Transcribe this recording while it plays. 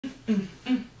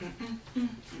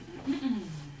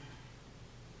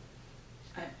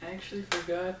I actually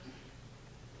forgot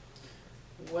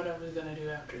what I was gonna do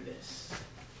after this.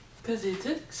 Cause it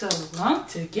took so long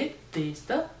to get this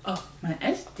stuff off my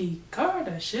SD card.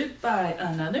 I should buy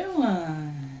another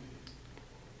one.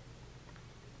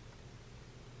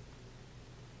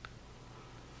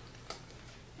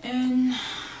 And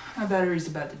my battery's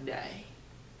about to die.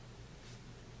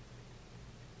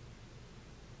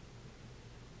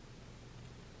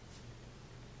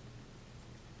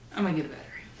 I'm gonna get a battery.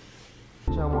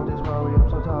 I want this worry, I'm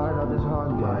so tired of this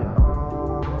hunger.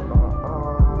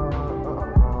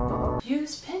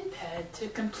 Use pen pad to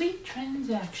complete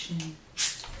transaction.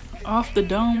 Off the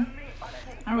dome.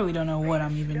 I really don't know what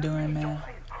I'm even doing, man.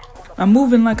 I'm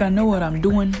moving like I know what I'm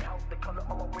doing.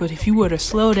 But if you were to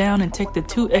slow down and take the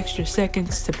 2 extra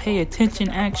seconds to pay attention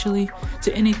actually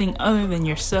to anything other than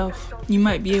yourself, you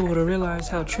might be able to realize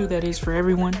how true that is for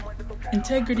everyone.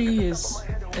 Integrity is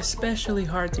especially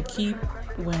hard to keep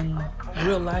when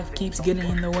real life keeps getting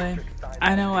in the way.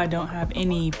 I know I don't have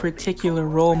any particular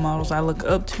role models I look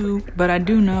up to, but I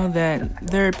do know that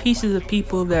there are pieces of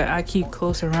people that I keep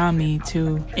close around me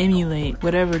to emulate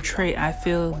whatever trait I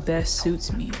feel best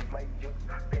suits me.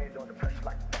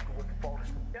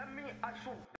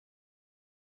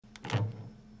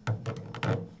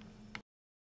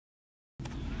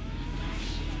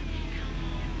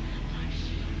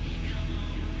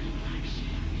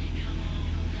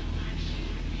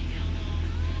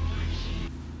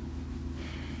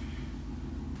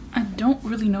 I don't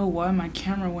really know why my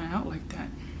camera went out like that.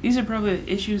 These are probably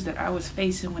the issues that I was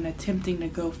facing when attempting to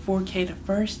go 4K the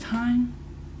first time.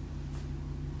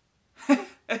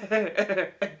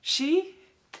 She?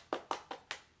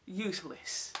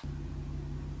 Useless.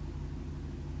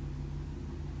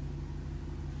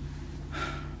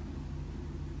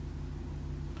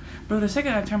 Bro, the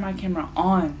second I turned my camera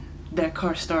on, that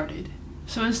car started.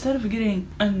 So instead of getting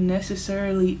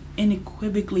unnecessarily,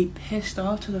 unequivocally pissed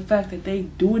off to the fact that they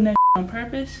doing that on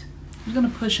purpose, I'm gonna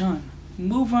push on.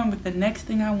 Move on with the next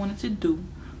thing I wanted to do.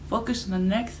 Focus on the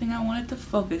next thing I wanted to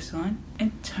focus on.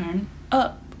 And turn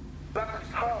up.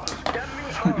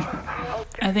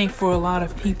 I think for a lot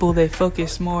of people, they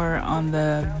focus more on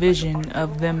the vision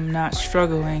of them not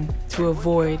struggling to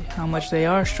avoid how much they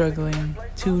are struggling,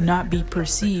 to not be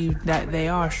perceived that they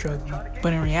are struggling.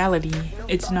 But in reality,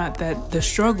 it's not that the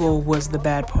struggle was the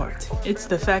bad part. It's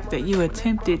the fact that you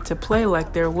attempted to play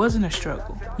like there wasn't a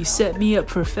struggle. You set me up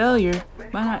for failure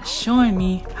by not showing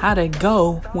me how to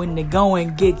go when the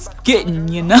going gets getting,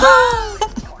 you know?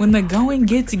 When the going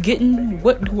gets getting,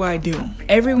 what do?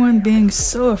 Everyone being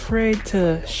so afraid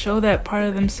to show that part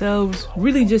of themselves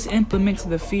really just implements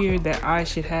the fear that I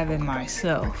should have in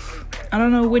myself. I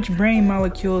don't know which brain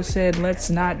molecule said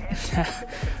let's not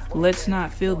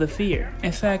feel the fear.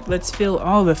 In fact, let's feel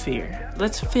all the fear.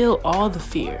 Let's feel all the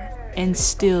fear and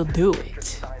still do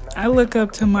it. I look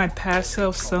up to my past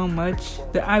self so much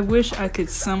that I wish I could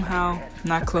somehow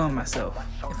not clone myself.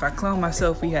 If I clone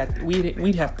myself, we'd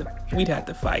have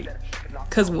to fight.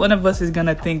 Cause one of us is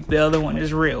gonna think the other one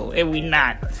is real, and we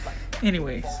not.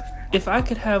 Anyways, if I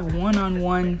could have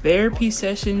one-on-one therapy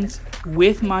sessions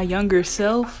with my younger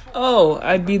self, oh,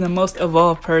 I'd be the most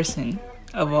evolved person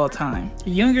of all time.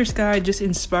 Younger Sky just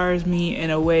inspires me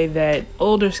in a way that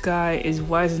older Sky is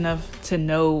wise enough to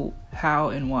know how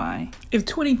and why. If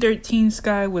 2013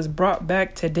 Sky was brought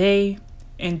back today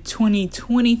in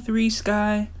 2023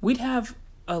 Sky, we'd have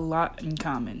a lot in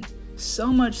common. So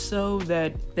much so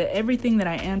that everything that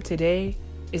I am today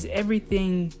is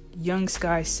everything young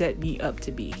Sky set me up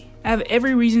to be. I have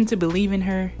every reason to believe in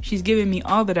her. She's given me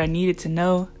all that I needed to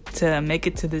know to make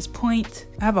it to this point.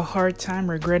 I have a hard time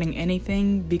regretting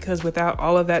anything because without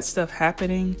all of that stuff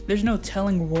happening, there's no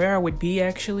telling where I would be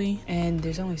actually, and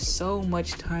there's only so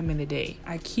much time in a day.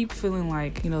 I keep feeling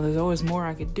like, there's always more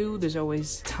I could do, there's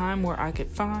always time where I could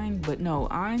find, but no,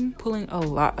 I'm pulling a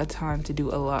lot of time to do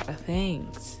a lot of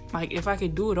things. Like, if I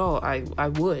could do it all, I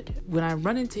would. When I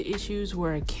run into issues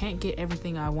where I can't get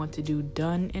everything I want to do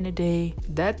done in a day,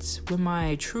 that's when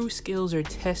my true skills are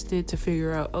tested to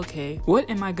figure out, okay, what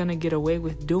am I gonna get away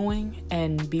with doing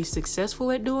and be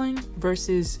successful at doing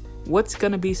versus what's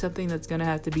gonna be something that's gonna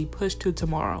have to be pushed to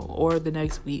tomorrow or the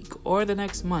next week or the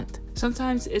next month.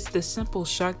 Sometimes it's the simple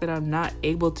shock that I'm not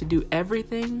able to do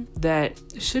everything that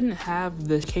shouldn't have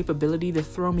the capability to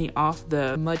throw me off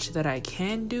the much that I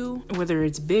can do, whether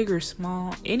it's big or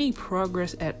small, any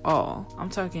progress at all. I'm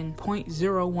talking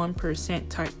 0.01%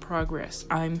 type progress.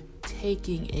 I'm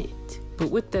taking it. But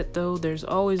with that though, there's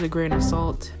always a grain of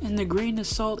salt. And the grain of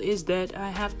salt is that I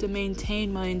have to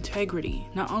maintain my integrity.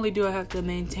 Not only do I have to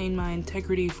maintain my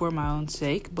integrity for my own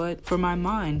sake, but for my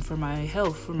mind, for my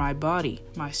health, for my body,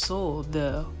 my soul.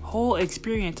 The whole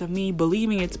experience of me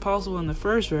believing it's possible in the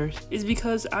first verse is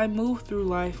because I move through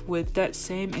life with that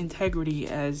same integrity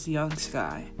as young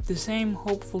Sky. The same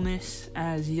hopefulness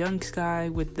as young Sky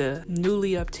with the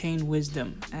newly obtained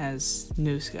wisdom as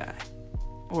new Sky.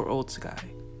 Or old Sky.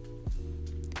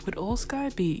 Would old Sky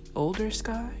be older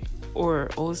Sky?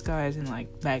 Or old Sky as in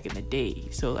like back in the day,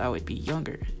 so I would be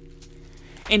younger.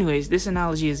 Anyways, this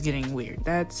analogy is getting weird.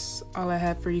 That's all I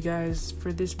have for you guys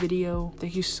for this video.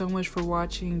 Thank you so much for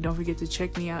watching. Don't forget to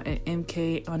check me out at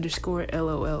MK_LOLS,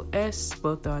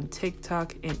 both on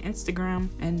TikTok and Instagram.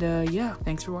 And yeah,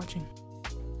 thanks for watching.